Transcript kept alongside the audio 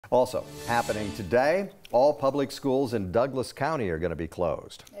Also happening today, all public schools in Douglas County are going to be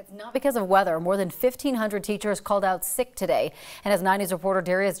closed. It's not because of weather. More than 1,500 teachers called out sick today. And as 9 News reporter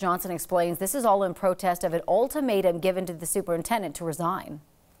Darius Johnson explains, this is all in protest of an ultimatum given to the superintendent to resign.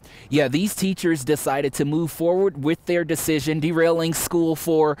 Yeah, these teachers decided to move forward with their decision, derailing school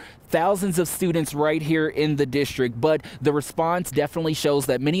for thousands of students right here in the district. But the response definitely shows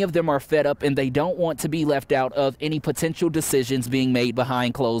that many of them are fed up and they don't want to be left out of any potential decisions being made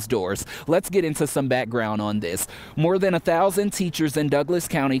behind closed doors. Let's get into some background on this. More than 1,000 teachers in Douglas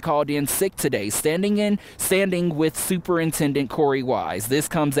County called in sick today, standing with Superintendent Corey Wise. This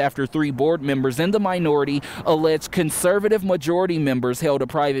comes after 3 board members in the minority alleged conservative majority members held a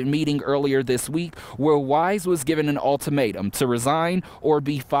private meeting earlier this week where Wise was given an ultimatum to resign or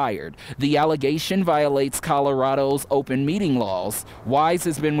be fired. The allegation violates Colorado's open meeting laws. Wise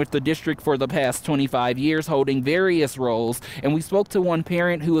has been with the district for the past 25 years, holding various roles, and we spoke to one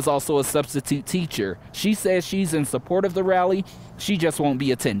parent who is also a substitute teacher. She says she's in support of the rally. She just won't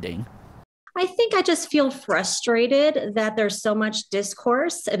be attending. I think I just feel frustrated that there's so much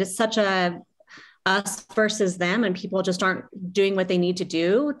discourse. It is such a us versus them, and people just aren't doing what they need to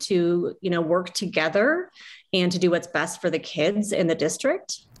do to, work together and to do what's best for the kids in the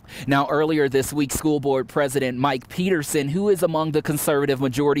district. Now, earlier this week, school board president Mike Peterson, who is among the conservative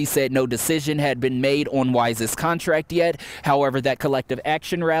majority, said no decision had been made on Wise's contract yet. However, that collective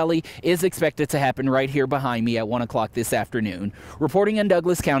action rally is expected to happen right here behind me at 1 o'clock this afternoon. Reporting in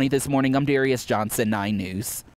Douglas County this morning, I'm Darius Johnson, 9 News.